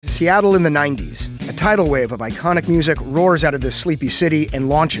Seattle in the 90s. A tidal wave of iconic music roars out of this sleepy city and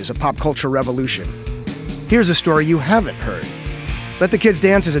launches a pop culture revolution. Here's a story you haven't heard. Let the Kids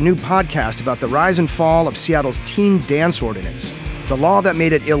Dance is a new podcast about the rise and fall of Seattle's teen dance ordinance, the law that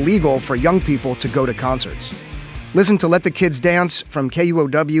made it illegal for young people to go to concerts. Listen to Let the Kids Dance from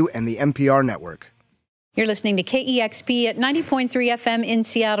KUOW and the NPR network. You're listening to KEXP at 90.3 FM in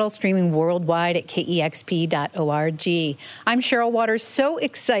Seattle, streaming worldwide at kexp.org. I'm Cheryl Waters, so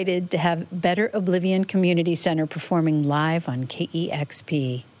excited to have Better Oblivion Community Center performing live on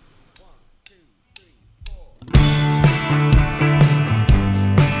KEXP.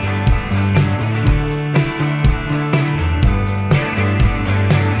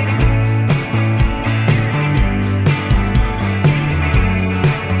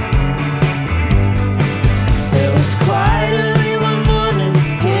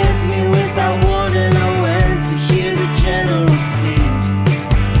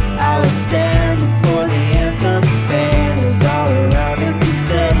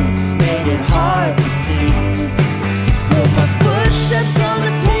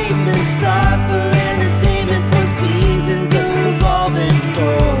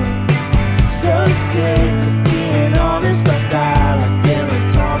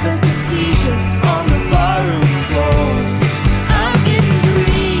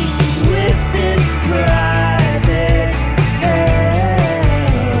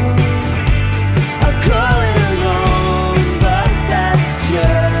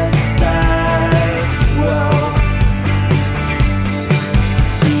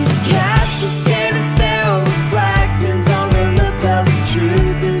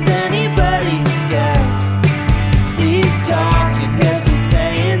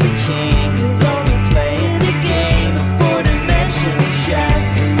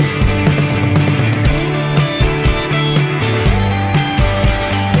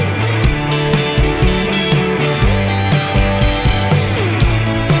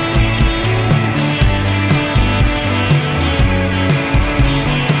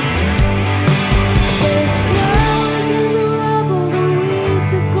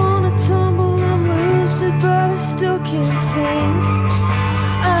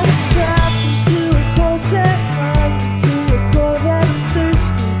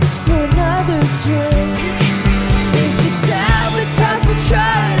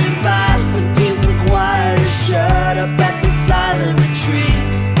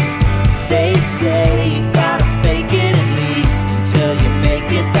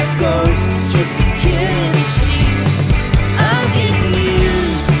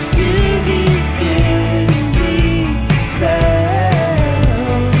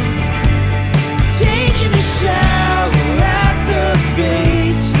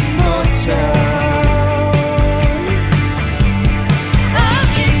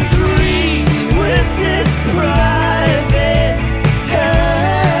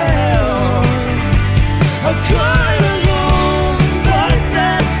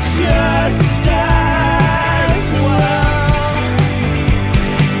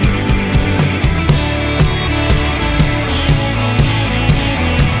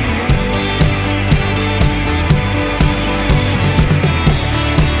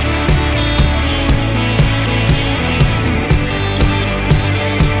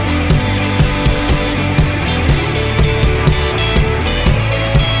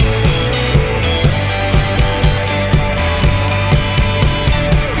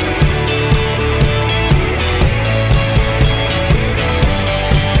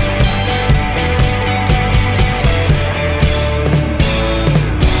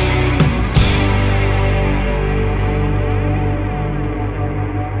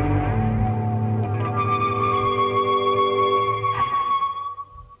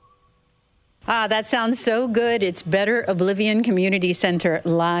 That sounds so good. It's Better Oblivion Community Center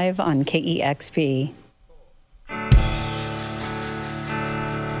live on KEXP. The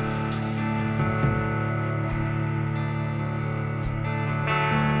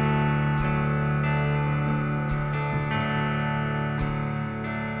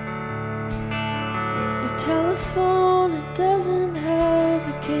telephone, it doesn't have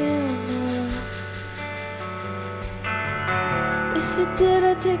a camera. If it did,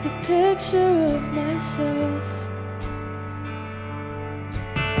 I'd take a picture of myself.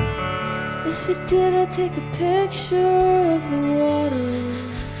 If it did, I'd take a picture of the water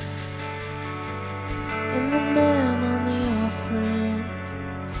and the man on the off-ramp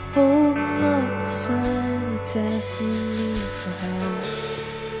holding up the sign that's asking me for help.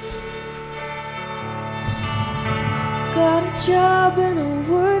 Got a job and I'll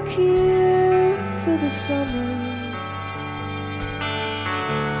work here for the summer.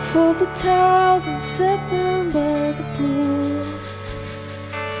 fold the towels and set them by the pool.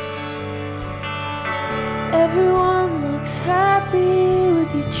 Everyone looks happy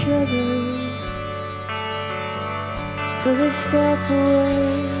with each other till they step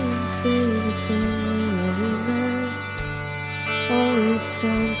away and say the thing they really meant. Always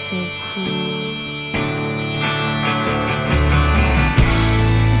sounds so cool.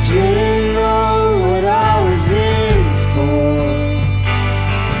 Didn't know what I was in for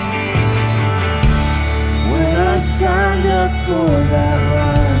when I signed up for that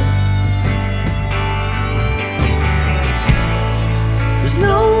ride. There's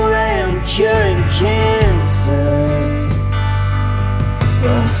no way I'm curing cancer,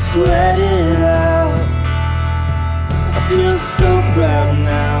 but I sweat it out. I feel so proud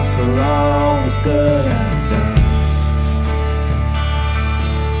now for all the good I've done.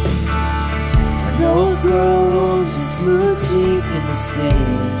 I know a girl owns a blue deep in the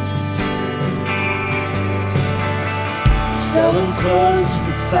city, selling clothes to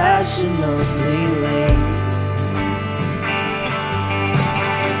be fashionably late.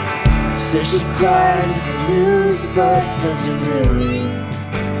 Says she cries at the news, but doesn't really,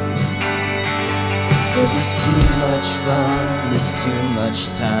 'cause it's too much fun, there's too much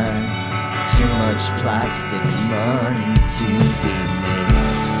time, too much plastic money to be made.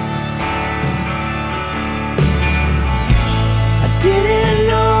 I didn't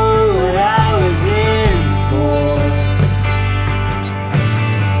know what I was in for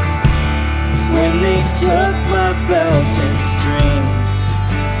when they took my belt and strings.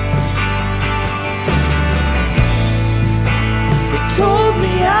 They told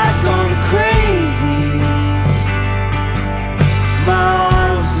me I'd gone crazy. My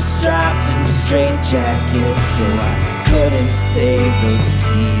arms are strapped in straitjackets, so I couldn't save those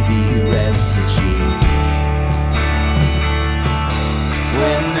TV refugees.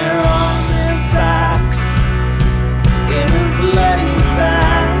 When they're on their backs in a bloody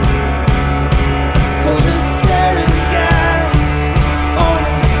van full of sarin gas on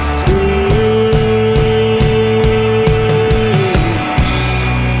a screen.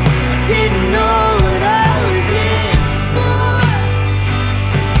 I didn't know what I was in for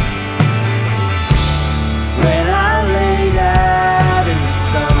when I laid out in the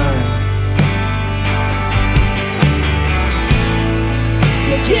sun.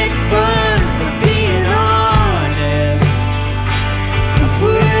 You get burned for being honest if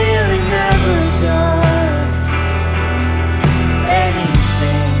we really never done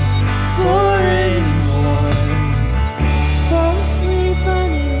anything for anyone. To fall asleep, I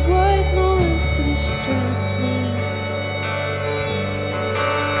need white noise to distract me.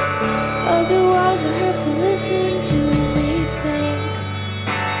 Otherwise, I have to listen to me think.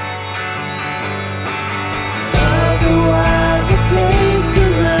 Otherwise, I pace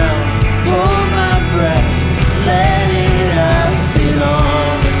around, hold my breath, let it out, sit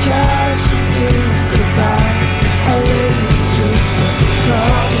on the couch and think goodbye. I live, it's just a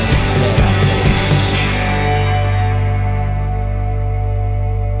promise that I made.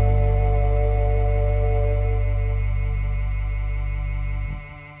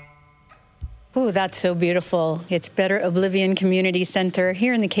 Ooh, that's so beautiful. It's Better Oblivion Community Center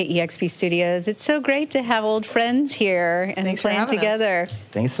here in the KEXP studios. It's so great to have old friends here and Thanks for playing having us. together.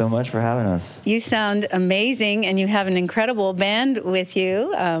 Thanks so much for having us. You sound amazing, and you have an incredible band with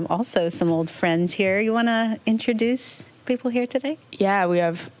you. Also, some old friends here. You want to introduce people here today? Yeah, we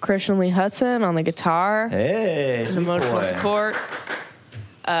have Christian Lee Hudson on the guitar, Hey, an sweet emotional boy. support.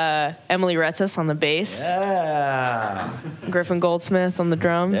 Emily Retzis on the bass, Yeah. Griffin Goldsmith on the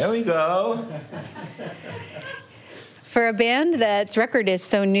drums. There we go. For a band that's record is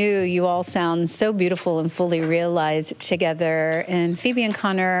so new, you all sound so beautiful and fully realized together. And Phoebe and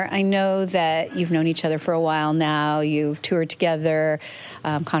Connor, I know that you've known each other for a while now. You've toured together.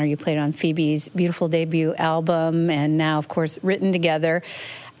 Connor, you played on Phoebe's beautiful debut album, and now, of course, written together.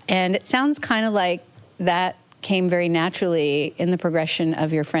 And it sounds kind of like that came very naturally in the progression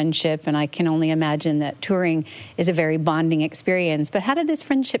of your friendship, and I can only imagine that touring is a very bonding experience. But how did this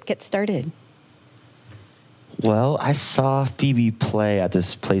friendship get started? Well, I saw Phoebe play at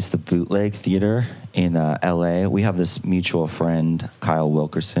this place, the Bootleg Theater in L.A. We have this mutual friend, Kyle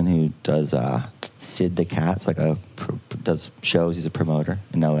Wilkerson, who does Sid the Cat. It's like does shows. He's a promoter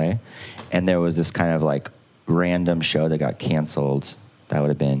in L.A. And there was this kind of like random show that got canceled. That would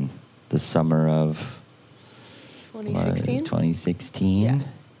have been the summer of 2016? 2016. Yeah.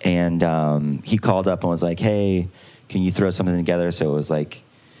 And he called up and was like, hey, can you throw something together? So it was like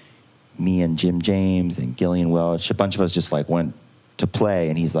me and Jim James and Gillian Welch. A bunch of us just like went to play.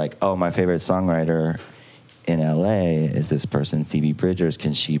 And he's like, oh, my favorite songwriter in LA is this person, Phoebe Bridgers.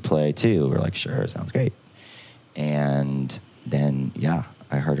 Can she play too? We're like, sure, sounds great. And then, yeah,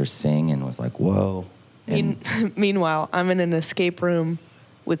 I heard her sing and was like, whoa. And Meanwhile, I'm in an escape room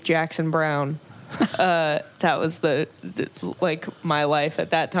with Jackson Brown. That was like my life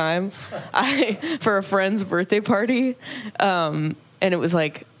at that time. For a friend's birthday party, and it was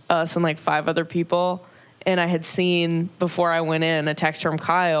like us and like 5 other people. And I had seen before I went in a text from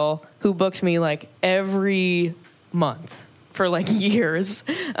Kyle, who booked me like every month for like years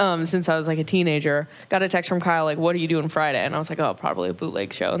since I was like a teenager. Got a text from Kyle like, "What are you doing Friday?" And I was like, "Oh, probably a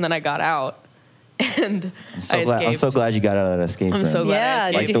bootleg show." And then I got out. And I'm so glad you got out of that escape room. I'm so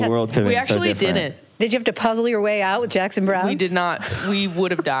glad I escaped. Like the world could have We been so actually different. didn't. Did you have to puzzle your way out with Jackson Brown? We did not. We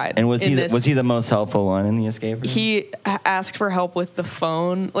would have died. And was he the most helpful one in the escape room? He asked for help with the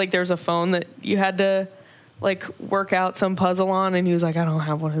phone. Like there's a phone that you had to like work out some puzzle on, and he was like, "I don't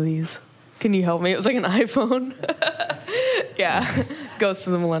have one of these. Can you help me?" It was like an iPhone. Yeah, Ghost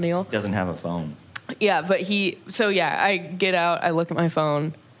of the Millennial. Doesn't have a phone. Yeah, but I get out, I look at my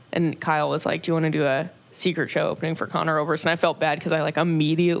phone, and Kyle was like, "Do you want to do a secret show opening for Conor Oberst?" And I felt bad because I like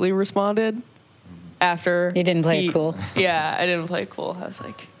immediately responded after. You didn't play it cool. Yeah, I didn't play it cool. I was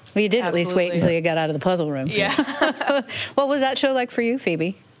like, well, you did at least wait absolutely. until you got out of the puzzle room. yeah. What was that show like for you,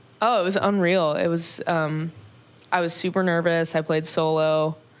 Phoebe? Oh, it was unreal. It was, I was super nervous. I played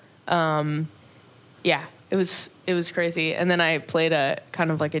solo. Yeah, it was crazy. And then I played a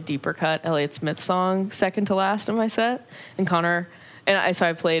kind of like a deeper cut Elliott Smith song second to last in my set. And Conor, so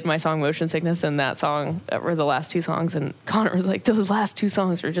I played my song Motion Sickness and that song that were the last 2 songs. And Conor was like, "Those last 2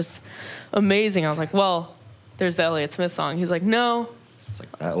 songs were just amazing." I was like, "Well, there's the Elliott Smith song." He's like, "No." It's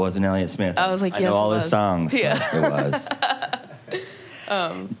like, that wasn't Elliott Smith. I was like, I "Yes, know all it his was." songs. Yeah. But it was.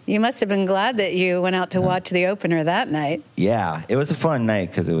 You must have been glad that you went out to watch the opener that night. Yeah, it was a fun night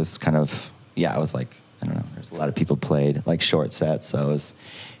because it was kind of, it was like, I don't know, there's a lot of people played, like short sets, so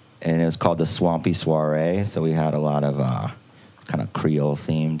it was called the Swampy Soiree, so we had a lot of kind of Creole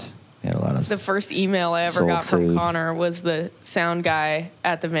themed, we had a lot of The first email I ever soul got from food. Conor was the sound guy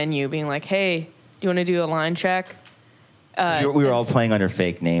at the venue being like, "Hey, do you want to do a line check?" we were all playing under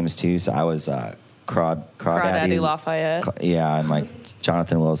fake names too, so I was Crawdaddy Lafayette. Yeah, and like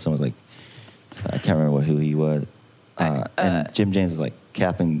Jonathan Wilson was like, I can't remember who he was, and Jim James was like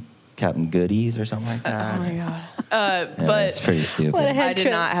Captain Goodies or something like that. Oh my god! Yeah, But it's pretty stupid. What a head I did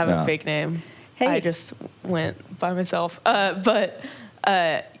trip. not have No. a fake name. Hey. I just went by myself.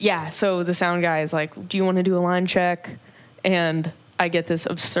 Yeah. So the sound guy is like, "Do you want to do a line check?" And I get this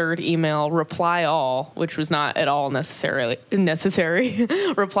absurd email, reply all, which was not at all necessary.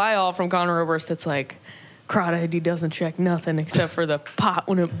 Reply all from Conor Oberst that's like, "Crawdaddy doesn't check nothing except for the pot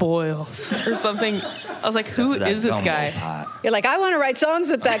when it boils," or something. I was like, "Who That is this gumbo guy?" pot. You're like, I want to write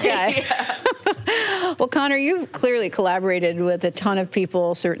songs with that guy. Well, Conor, you've clearly collaborated with a ton of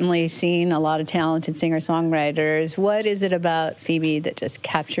people, certainly seen a lot of talented singer-songwriters. What is it about Phoebe that just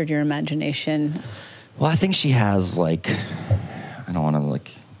captured your imagination? Well, I think she has like, I don't want to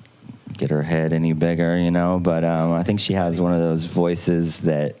like get her head any bigger, but I think she has one of those voices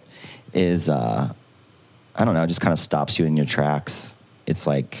that is, I don't know, just kind of stops you in your tracks. It's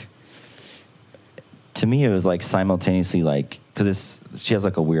like, to me, it was like simultaneously like, because she has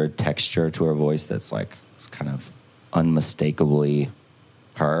like a weird texture to her voice that's like kind of unmistakably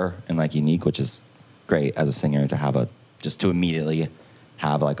her and like unique, which is great as a singer to have to immediately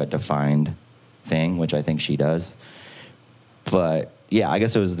have like a defined thing, which I think she does. But yeah, I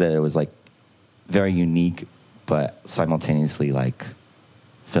guess it was like very unique, but simultaneously like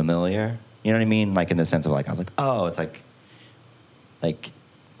familiar. You know what I mean? Like in the sense of like, I was like, oh, it's like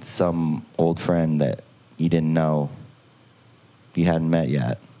some old friend that you didn't know you hadn't met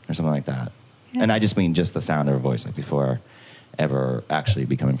yet or something like that. Yeah. And I just mean just the sound of her voice, like before ever actually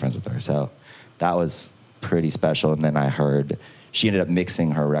becoming friends with her. So that was pretty special. And then I heard she ended up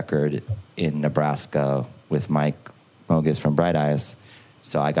mixing her record in Nebraska with Mike Mogus from Bright Eyes.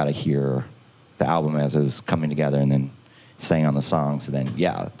 So I got to hear the album as it was coming together and then sang on the song. So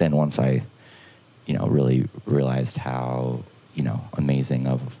then once I, really realized how, amazing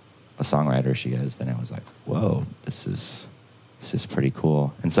of a songwriter she is, then I was like, whoa, this is pretty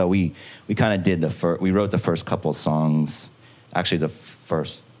cool. And so we kind of did we wrote the first couple songs. Actually, did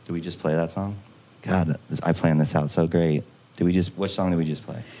we just play that song? God, I planned this out so great. Which song did we just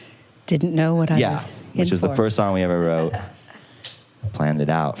play? Didn't know what I was in which was for. the first song we ever wrote. Planned it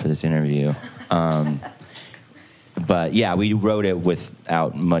out for this interview. But yeah, we wrote it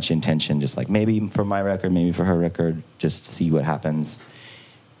without much intention, just like maybe for my record, maybe for her record, just see what happens.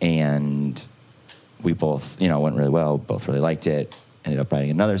 And we both, went really well, both really liked it. ended up writing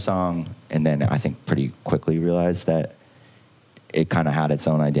another song, and then I think pretty quickly realized that it kind of had its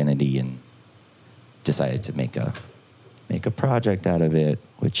own identity and decided to make a project out of it,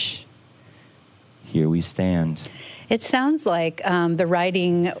 which here we stand. It sounds like the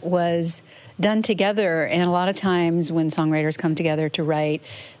writing was done together, and a lot of times when songwriters come together to write,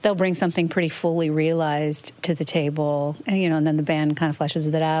 they'll bring something pretty fully realized to the table, and and then the band kind of fleshes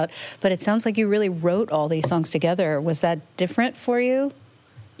it out. But it sounds like you really wrote all these songs together. Was that different for you?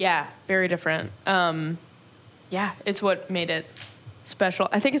 Yeah, very different. Yeah, it's what made it special.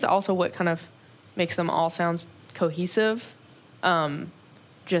 I think it's also what kind of makes them all sound cohesive.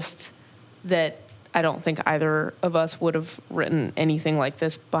 Just that I don't think either of us would have written anything like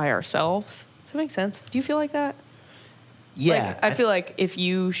this by ourselves. Does that make sense? Do you feel like that? Yeah. I feel like if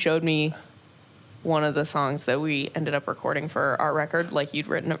you showed me one of the songs that we ended up recording for our record, like you'd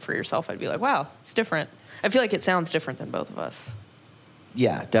written it for yourself, I'd be like, wow, it's different. I feel like it sounds different than both of us.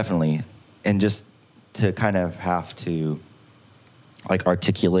 Yeah, definitely. And just to kind of have to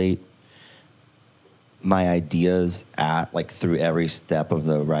articulate my ideas through every step of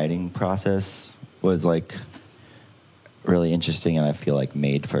the writing process was really interesting, and I feel like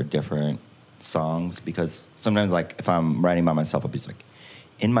made for different songs, because sometimes if I'm writing by myself, I'll be just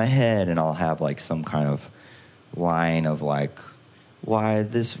in my head, and I'll have some kind of line of why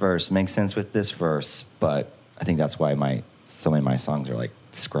this verse makes sense with this verse. But I think that's why so many of my songs are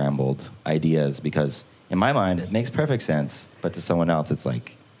scrambled ideas, because in my mind it makes perfect sense, but to someone else it's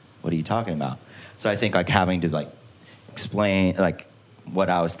what are you talking about? So I think having to explain what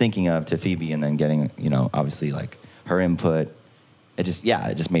I was thinking of to Phoebe, and then getting obviously her input, it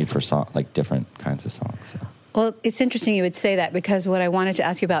just made for different kinds of songs. So. Well, it's interesting you would say that, because what I wanted to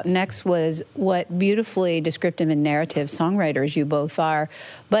ask you about next was what beautifully descriptive and narrative songwriters you both are.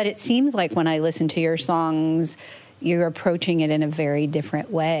 But it seems like when I listen to your songs, you're approaching it in a very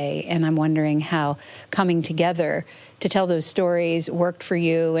different way. And I'm wondering how coming together to tell those stories worked for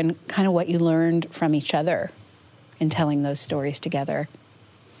you, and kind of what you learned from each other in telling those stories together.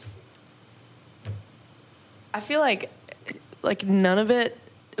 I feel like none of it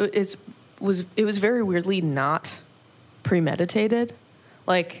was very weirdly not premeditated.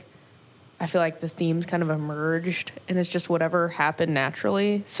 I feel like the themes kind of emerged, and it's just whatever happened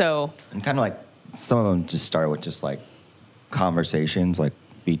naturally. So, and kind of some of them just started with just conversations,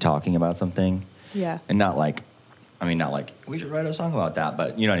 be talking about something. Yeah. And not not we should write a song about that,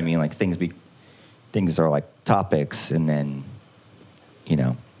 but you know what I mean? Things are topics, and then,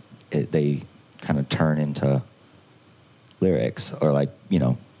 they kind of turn into lyrics, or I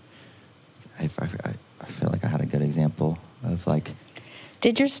feel like I had a good example of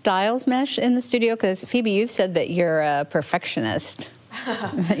Did your styles mesh in the studio? Because Phoebe, you've said that you're a perfectionist.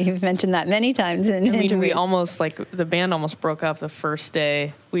 You've mentioned that many times in interviews. We almost the band almost broke up the first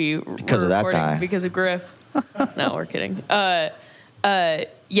day we were because of that guy. Because of Griff. No, we're kidding.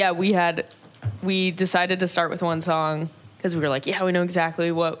 Yeah, we decided to start with one song because we were we know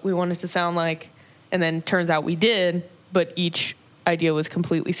exactly what we want it to sound like, and then turns out we did, but each idea was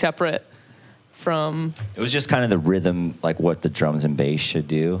completely separate from. It was just kind of the rhythm, what the drums and bass should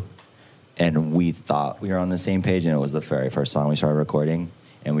do. And we thought we were on the same page, and it was the very first song we started recording,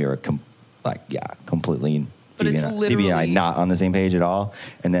 and we were completely Phoebe and I not on the same page at all.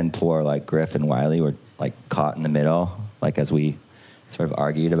 And then poor Griff and Wiley were caught in the middle, as we sort of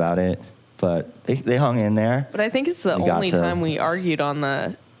argued about it. But they hung in there. But I think it's the only time we argued in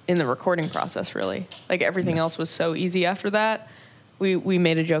the recording process, really. Everything else was so easy after that. We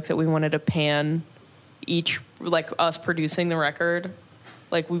made a joke that we wanted to pan each, us producing the record.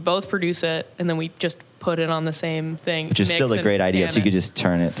 We both produce it, and then we just put it on the same thing. Which is still a great idea. So you could just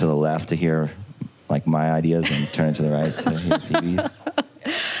turn it to the left to hear, my ideas, and turn it to the right to hear Phoebe's.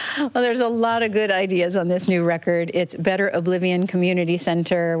 Well, there's a lot of good ideas on this new record. It's Better Oblivion Community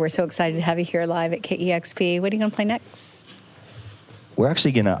Center. We're so excited to have you here live at KEXP. What are you going to play next? We're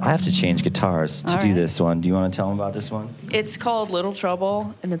actually I have to change guitars to do this one. Do you want to tell them about this one? It's called Little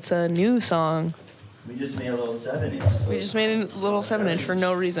Trouble, and it's a new song. We just made a little 7-inch. We just made a little 7-inch for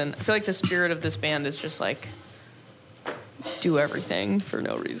no reason. I feel like the spirit of this band is just do everything for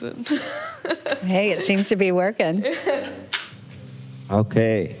no reason. Hey, it seems to be working.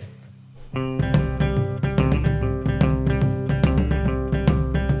 Okay.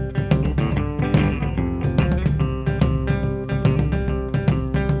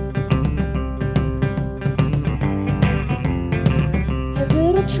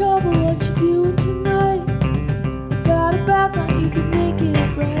 Trouble, what you doing tonight? I got a bad thought you could make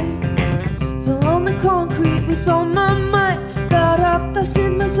it right. Fell on the concrete with all my might. Got up,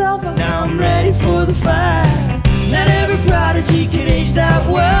 dusted myself off. Now I'm ready for the fight. Not every prodigy can age that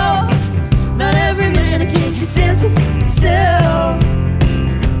well. Not every mannequin can stand so still.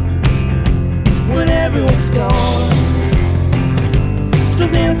 When everyone's gone, still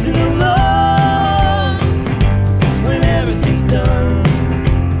dancing alone. When everything's done,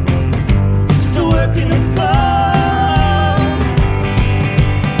 still working the phones.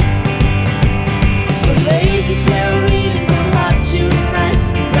 For lazy tarot readings on hot June nights,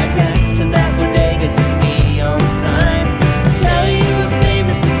 right next to that bodega's a neon sign. Tell you you were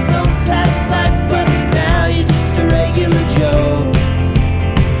famous in some past life, but now you're just a regular Joe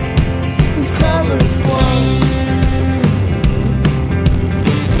whose cover is blown.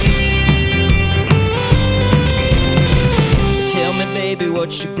 Tell me, baby,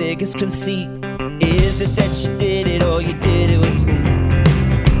 what's your biggest conceit? Is it that you did it or you did it with me?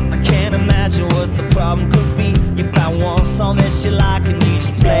 I can't imagine what the problem could be. You found one song that you like and you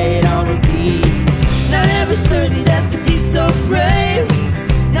just play it on repeat. Not every certain death could be so brave.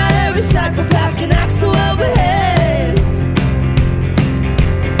 Not every psychopath can act so well behaved.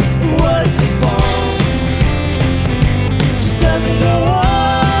 What if the bomb just doesn't go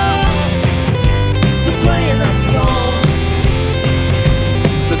off? Still playing that song,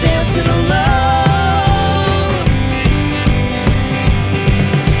 still dancing alone.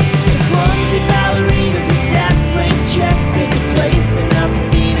 Still clumsy ballerinas with dad's blank check. There's a place in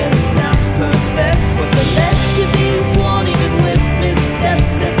Altadena that sounds perfect, where they let you be the swan even with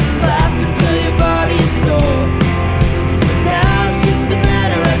missteps, and clap until your body is sore. For now it's just a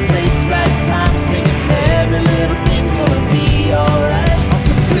matter of place, right time, singing every little thing's gonna be alright. On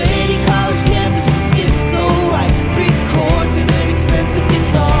some pretty college campus with skin so white, 3 chords and an expensive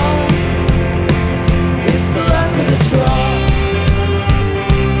guitar. It's the luck of the draw.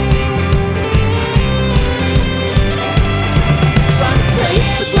 Find a place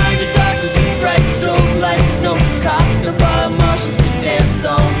to blind your darkness with bright strobe lights. No cops, no fire marshals can dance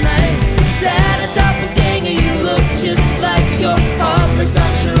all night. Sad a doppelganger, you look just like your heartbreak's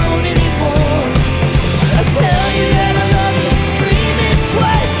not your own anymore. I tell you that I love you, screaming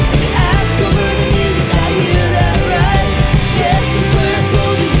twice. You ask over the music, I hear that right. Yes, I swear I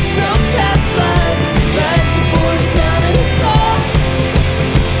told you in some past life, right before you counted us off.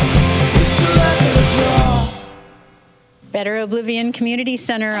 It's the luck of the draw. Better Oblivion Community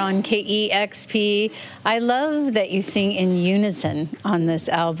Center on KEXP. I love that you sing in unison on this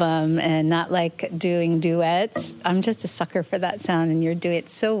album and not like doing duets. I'm just a sucker for that sound, and you're doing it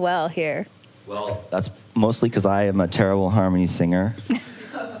so well here. Well, that's mostly because I am a terrible harmony singer,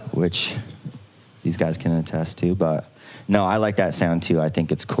 which these guys can attest to. But no, I like that sound too. I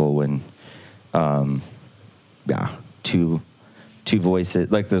think it's cool when, two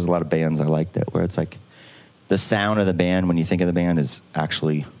voices. Like, there's a lot of bands I like that where it's like the sound of the band when you think of the band is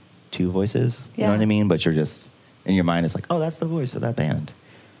actually 2 voices. You know what I mean? But you're just in your mind, it's like, oh, that's the voice of that band.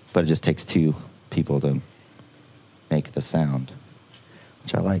 But it just takes 2 people to make the sound,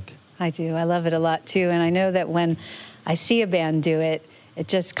 which I like. I do. I love it a lot too. And I know that when I see a band do it, it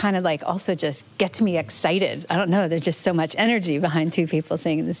just kind of like also just gets me excited. I don't know. There's just so much energy behind 2 people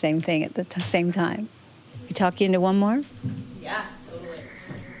singing the same thing at the same time. We talk you into one more? Yeah, totally.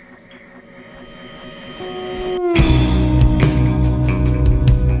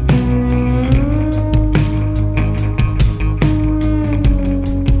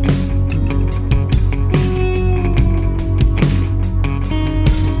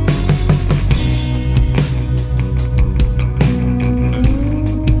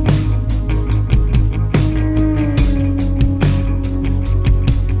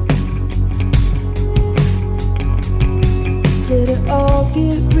 Did it all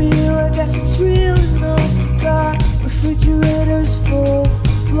get real? I guess it's real enough. God, refrigerators full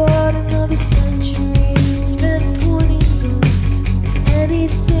of blood, another century spent pointing guns at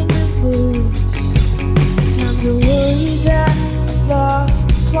anything that moves. Sometimes I worry that I've lost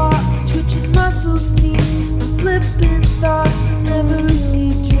the plot, twitching muscles, tease, my flippant thoughts. I never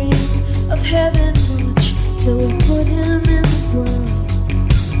really dreamed of heaven much till we put him in the ground.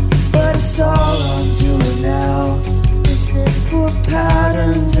 But it's all I'm doing now, listening for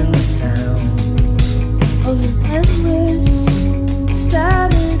patterns in the sound of an endless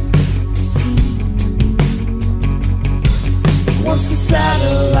static sea. Once the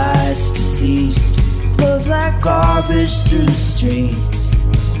satellites deceased, blows like garbage through the streets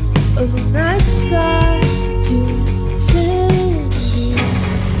of the night sky to infinity.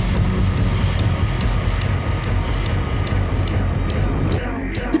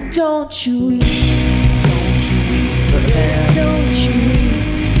 But don't you weep. Don't you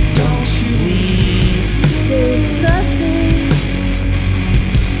weep, don't you weep. There's nothing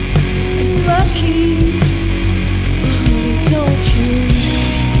as lucky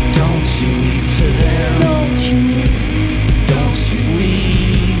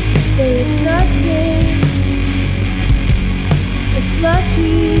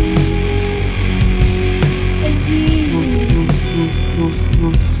lucky, as easy, a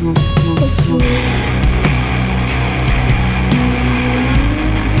fool.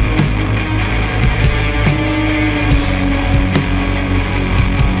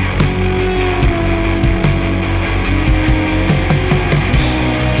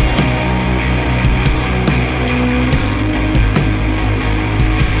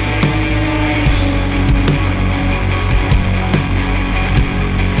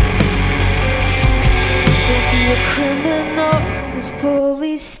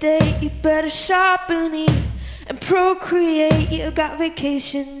 Police state, you better shop and eat and procreate. You got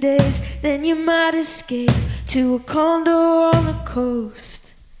vacation days, then you might escape to a condo on the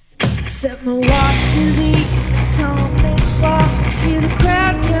coast. I set my watch to the atomic clock. I hear the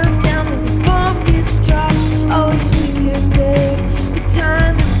crowd count down when the bomb gets dropped. Always figured there good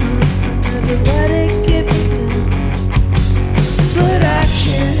time enough, I never let it get me down. But I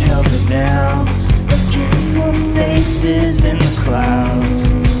can't help it now, looking for faces in the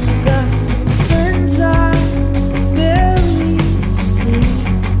clouds. I got some friends I barely see,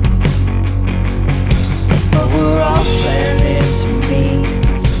 but we're all planning to meet.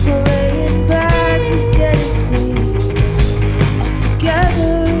 We're laying bags as dead as leaves, all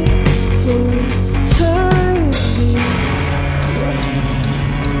together for eternity.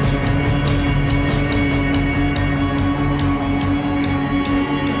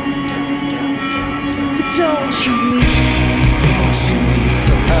 But don't you weep. Don't you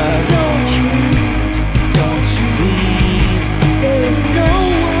weep. There is no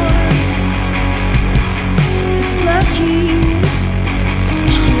one as lucky.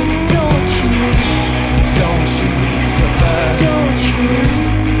 Don't you weep for us. Don't you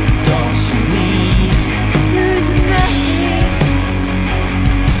weep. There is nothing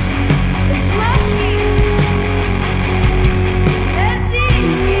as lucky, as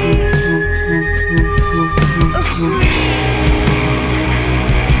easy, or free.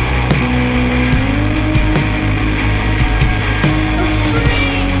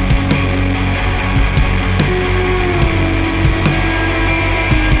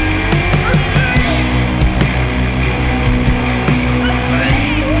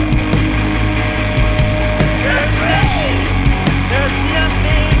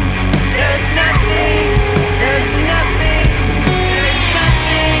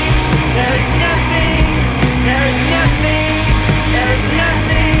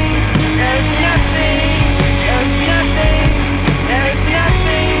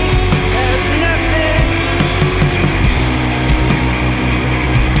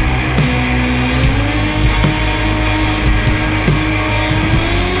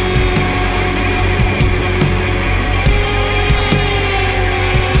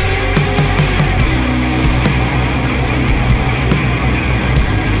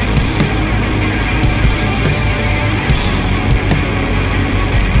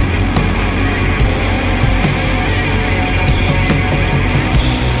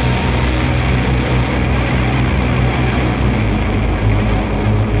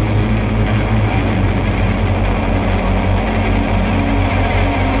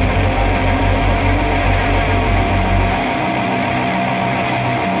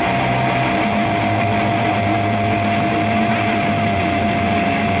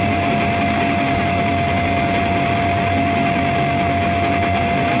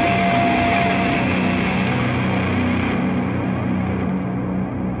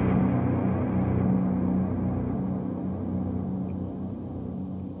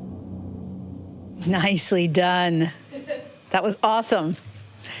 Nicely done. That was awesome.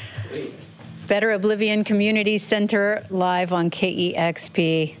 Better Oblivion Community Center live on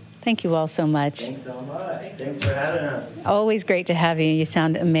KEXP. Thank you all so much. Thanks so much. Thanks for having us. Always great to have you. You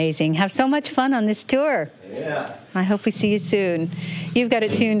sound amazing. Have so much fun on this tour. Yeah. I hope we see you soon. You've got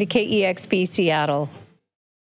it tuned to KEXP Seattle.